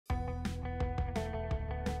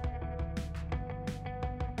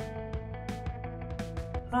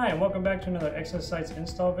Hi, and welcome back to another Excess Sights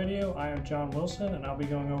install video. I am John Wilson, and I'll be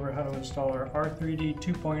going over how to install our R3D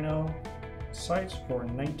 2.0 sights for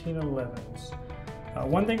 1911s.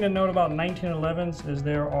 One thing to note about 1911s is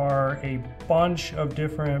there are a bunch of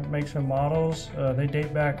different makes and models. They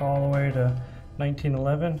date back all the way to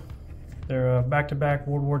 1911. They're back-to-back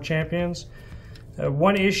World War champions.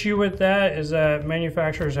 One issue with that is that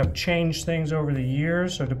manufacturers have changed things over the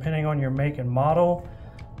years, so depending on your make and model,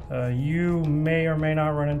 you may or may not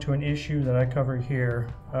run into an issue that I cover here.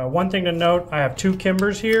 One thing to note, I have two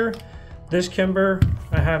Kimbers here. This Kimber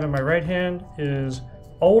I have in my right hand is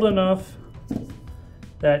old enough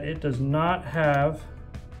that it does not have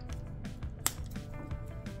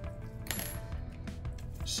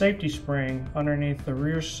safety spring underneath the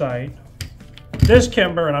rear sight. This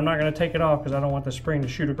Kimber, and I'm not going to take it off because I don't want the spring to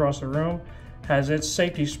shoot across the room, has its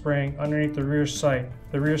safety spring underneath the rear sight.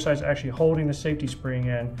 The rear sight's actually holding the safety spring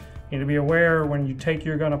in. You need to be aware when you take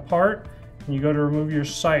your gun apart and you go to remove your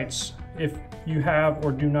sights if you have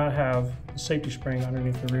or do not have the safety spring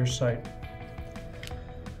underneath the rear sight.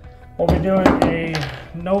 We'll be doing a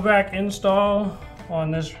Novak install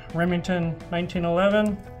on this Remington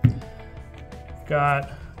 1911.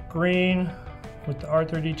 Got green with the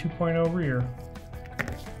R3D 2.0 rear.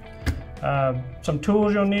 Some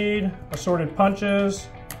tools you'll need: assorted punches,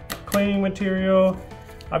 cleaning material.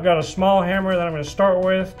 I've got a small hammer that I'm going to start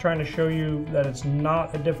with, trying to show you that it's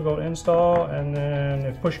not a difficult install, and then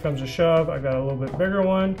if push comes to shove, I've got a little bit bigger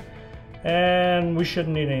one, and we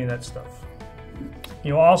shouldn't need any of that stuff.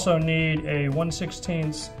 You'll also need a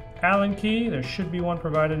 1/16 Allen key. There should be one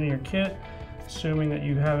provided in your kit, assuming that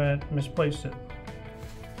you haven't misplaced it.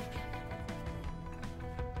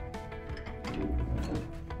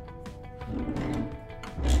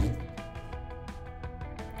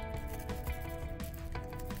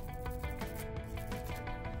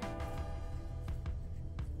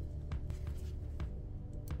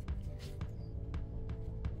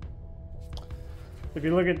 If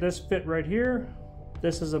you look at this fit right here,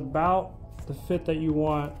 this is about the fit that you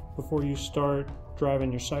want before you start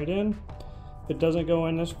driving your sight in. If it doesn't go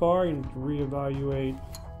in this far, you need to reevaluate,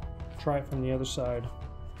 try it from the other side.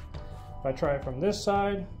 If I try it from this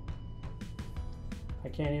side, I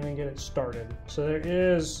can't even get it started. So there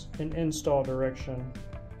is an install direction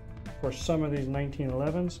for some of these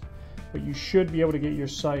 1911s, but you should be able to get your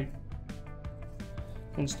sight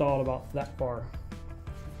installed about that far.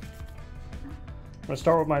 I'm going to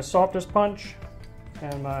start with my softest punch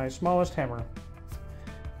and my smallest hammer.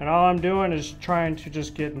 And all I'm doing is trying to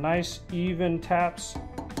just get nice even taps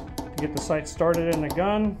to get the sight started in the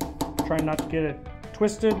gun. Trying not to get it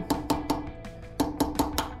twisted.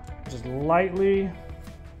 Just lightly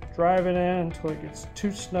drive it in until it gets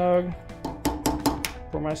too snug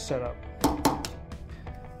for my setup.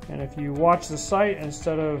 And if you watch the sight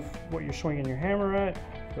instead of what you're swinging your hammer at,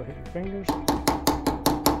 go hit your fingers.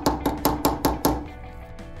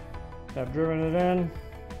 I've driven it in.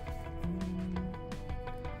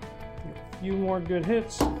 A few more good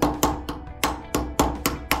hits.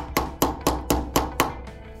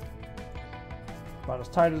 About as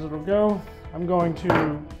tight as it'll go. I'm going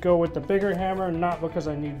to go with the bigger hammer, not because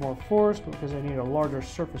I need more force, but because I need a larger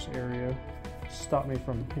surface area to stop me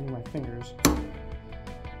from hitting my fingers.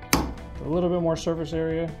 A little bit more surface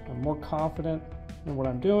area, I'm more confident in what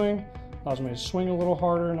I'm doing. Allows me to swing a little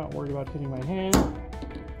harder, not worried about hitting my hand.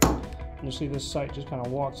 You'll see this sight just kind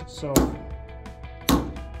of walks itself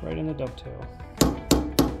right in the dovetail.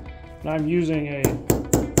 And I'm using a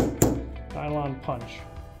nylon punch,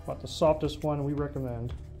 about the softest one we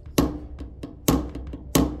recommend.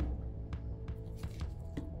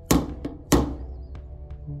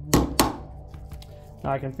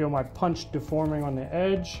 Now I can feel my punch deforming on the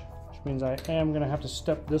edge, which means I am going to have to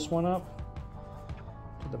step this one up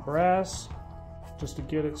to the brass just to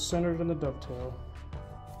get it centered in the dovetail.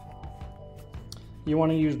 You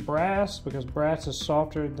want to use brass because brass is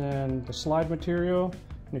softer than the slide material,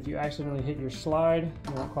 and if you accidentally hit your slide,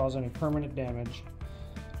 it won't cause any permanent damage.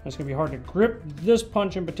 It's going to be hard to grip this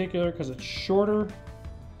punch in particular because it's shorter.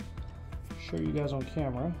 I'll show you guys on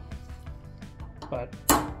camera, but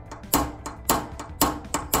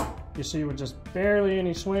you see with just barely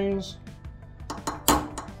any swings,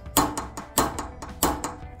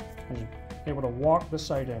 I'm able to walk the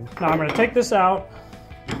sight in. Now I'm going to take this out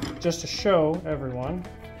just to show everyone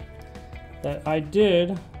that I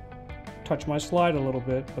did touch my slide a little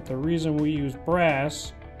bit, but the reason we use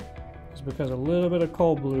brass is because a little bit of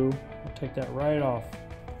cold blue will take that right off.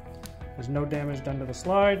 There's no damage done to the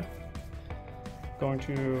slide. Going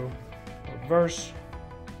to reverse.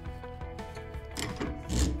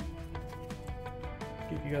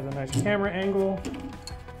 Give you guys a nice camera angle.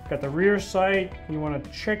 Got the rear sight. You want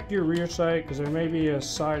to check your rear sight because there may be a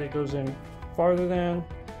side that goes in farther than.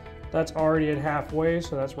 That's already at halfway,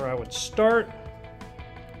 so that's where I would start.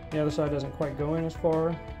 The other side doesn't quite go in as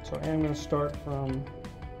far, so I am going to start from,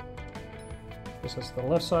 this is the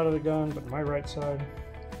left side of the gun, but my right side.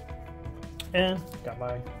 And got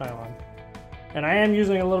my nylon. And I am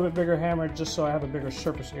using a little bit bigger hammer just so I have a bigger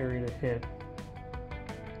surface area to hit.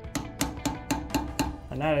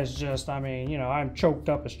 And that is just, I mean, you know, I'm choked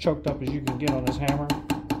up as you can get on this hammer.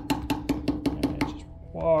 And it just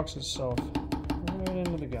walks itself right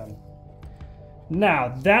into the gun.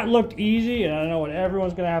 Now, that looked easy, and I know what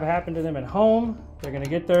everyone's going to have happen to them at home. They're going to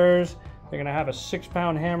get theirs. They're going to have a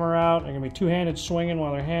 6-pound hammer out. They're going to be two-handed swinging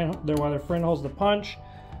while their friend holds the punch.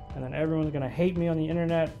 And then everyone's going to hate me on the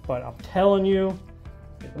internet, but I'm telling you,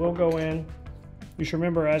 it will go in. You should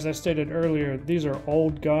remember, as I stated earlier, these are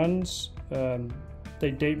old guns. They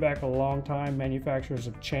date back a long time. Manufacturers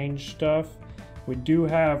have changed stuff. We do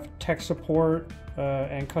have tech support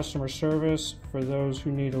and customer service for those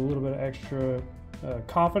who need a little bit of extra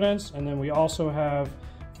confidence. And then we also have,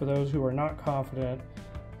 for those who are not confident,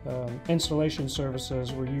 installation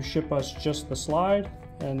services where you ship us just the slide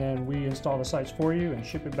and then we install the sights for you and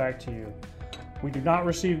ship it back to you. We do not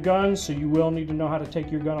receive guns, so you will need to know how to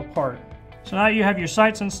take your gun apart. So now you have your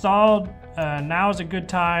sights installed. Now is a good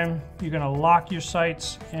time. You're going to lock your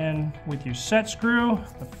sights in with your set screw.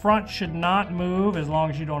 The front should not move as long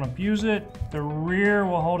as you don't abuse it. The rear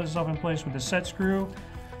will hold itself in place with the set screw.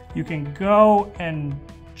 You can go and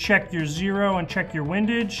check your zero and check your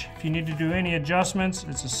windage. If you need to do any adjustments,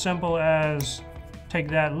 it's as simple as take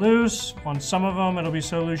that loose. On some of them, it'll be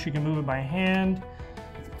so loose you can move it by hand.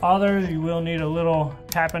 Others, you will need a little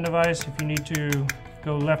tapping device if you need to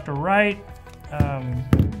go left or right.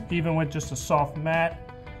 Even with just a soft mat,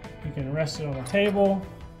 you can rest it on the table.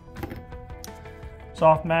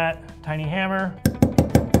 Soft mat, tiny hammer,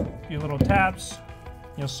 a few little taps.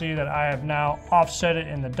 You'll see that I have now offset it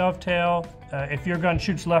in the dovetail. If your gun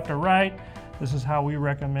shoots left or right, this is how we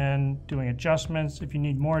recommend doing adjustments. If you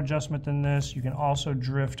need more adjustment than this, you can also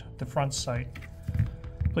drift the front sight.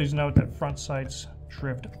 Please note that front sights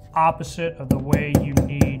drift opposite of the way you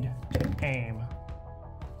need to aim.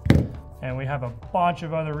 And we have a bunch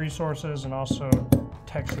of other resources and also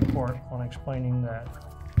tech support on explaining that.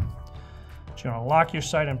 So you're going to lock your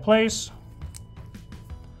sight in place.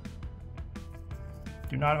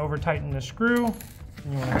 Do not over tighten the screw.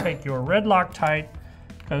 And you want to take your red Loctite,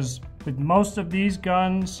 because with most of these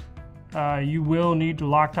guns, you will need to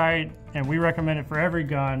Loctite, and we recommend it for every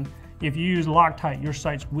gun. If you use Loctite, your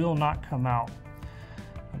sights will not come out.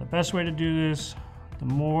 Now, the best way to do this, the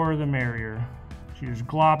more the merrier. So you just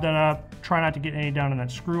glob that up. Try not to get any down in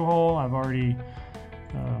that screw hole. I've already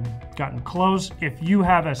gotten close. If you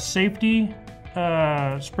have a safety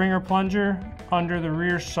Springer plunger under the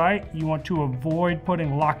rear sight, you want to avoid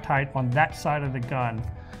putting Loctite on that side of the gun.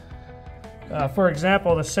 For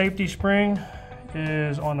example, the safety spring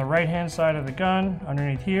is on the right-hand side of the gun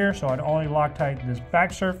underneath here, so I'd only Loctite this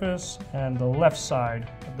back surface and the left side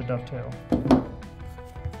of the dovetail.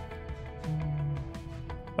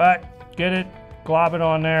 But get it, glob it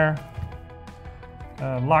on there.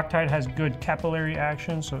 Loctite has good capillary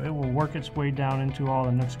action, so it will work its way down into all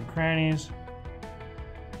the nooks and crannies.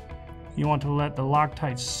 You want to let the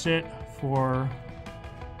Loctite sit for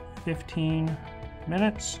 15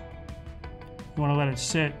 minutes. You want to let it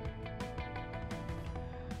sit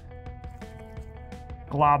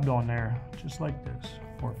globbed on there, just like this,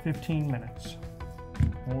 for 15 minutes.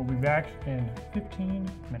 And we'll be back in 15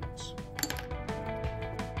 minutes.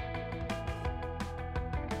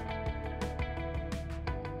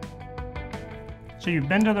 So you've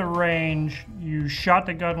been to the range, you shot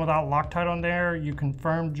the gun without Loctite on there, you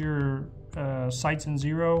confirmed your sights in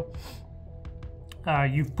zero,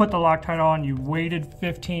 you've put the Loctite on, you waited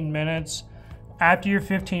 15 minutes. After your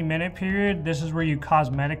 15-minute period, this is where you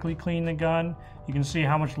cosmetically clean the gun. You can see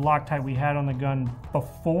how much Loctite we had on the gun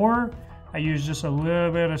before. I used just a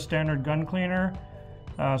little bit of standard gun cleaner,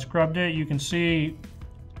 scrubbed it. You can see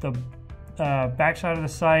the backside of the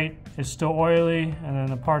sight is still oily, and then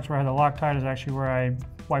the parts where I had the Loctite is actually where I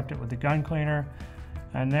wiped it with the gun cleaner.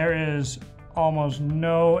 And there is almost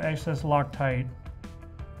no excess Loctite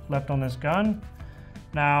left on this gun.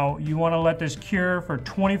 Now, you want to let this cure for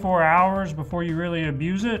 24 hours before you really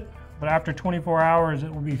abuse it, but after 24 hours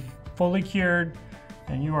it will be fully cured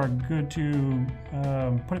and you are good to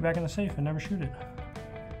put it back in the safe and never shoot it.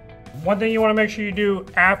 One thing you want to make sure you do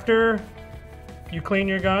after you clean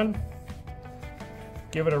your gun,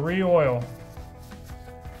 give it a re-oil.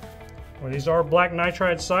 Well, these are black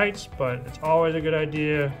nitride sights, but it's always a good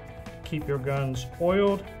idea to keep your guns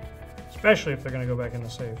oiled. especially if they're going to go back in the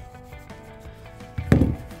safe.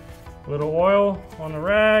 Little oil on the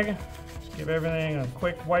rag. Just give everything a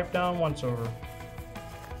quick wipe down once over.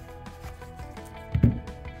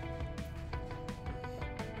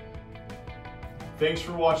 Thanks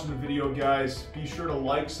for watching the video, guys. Be sure to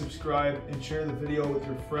like, subscribe, and share the video with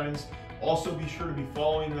your friends. Also, be sure to be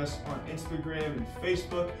following us on Instagram and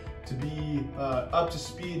Facebook to be up to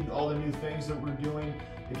speed in all the new things that we're doing.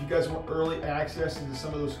 If you guys want early access into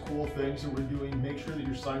some of those cool things that we're doing, make sure that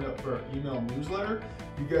you're signed up for our email newsletter.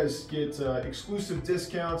 You guys get exclusive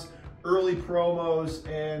discounts, early promos,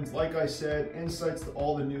 and like I said, insights to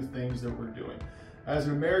all the new things that we're doing. As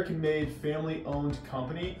an American-made, family-owned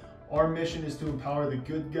company, our mission is to empower the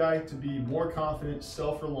good guy to be more confident,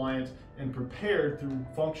 self-reliant, and prepared through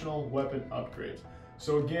functional weapon upgrades.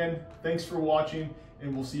 So again, thanks for watching,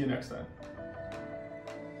 and we'll see you next time.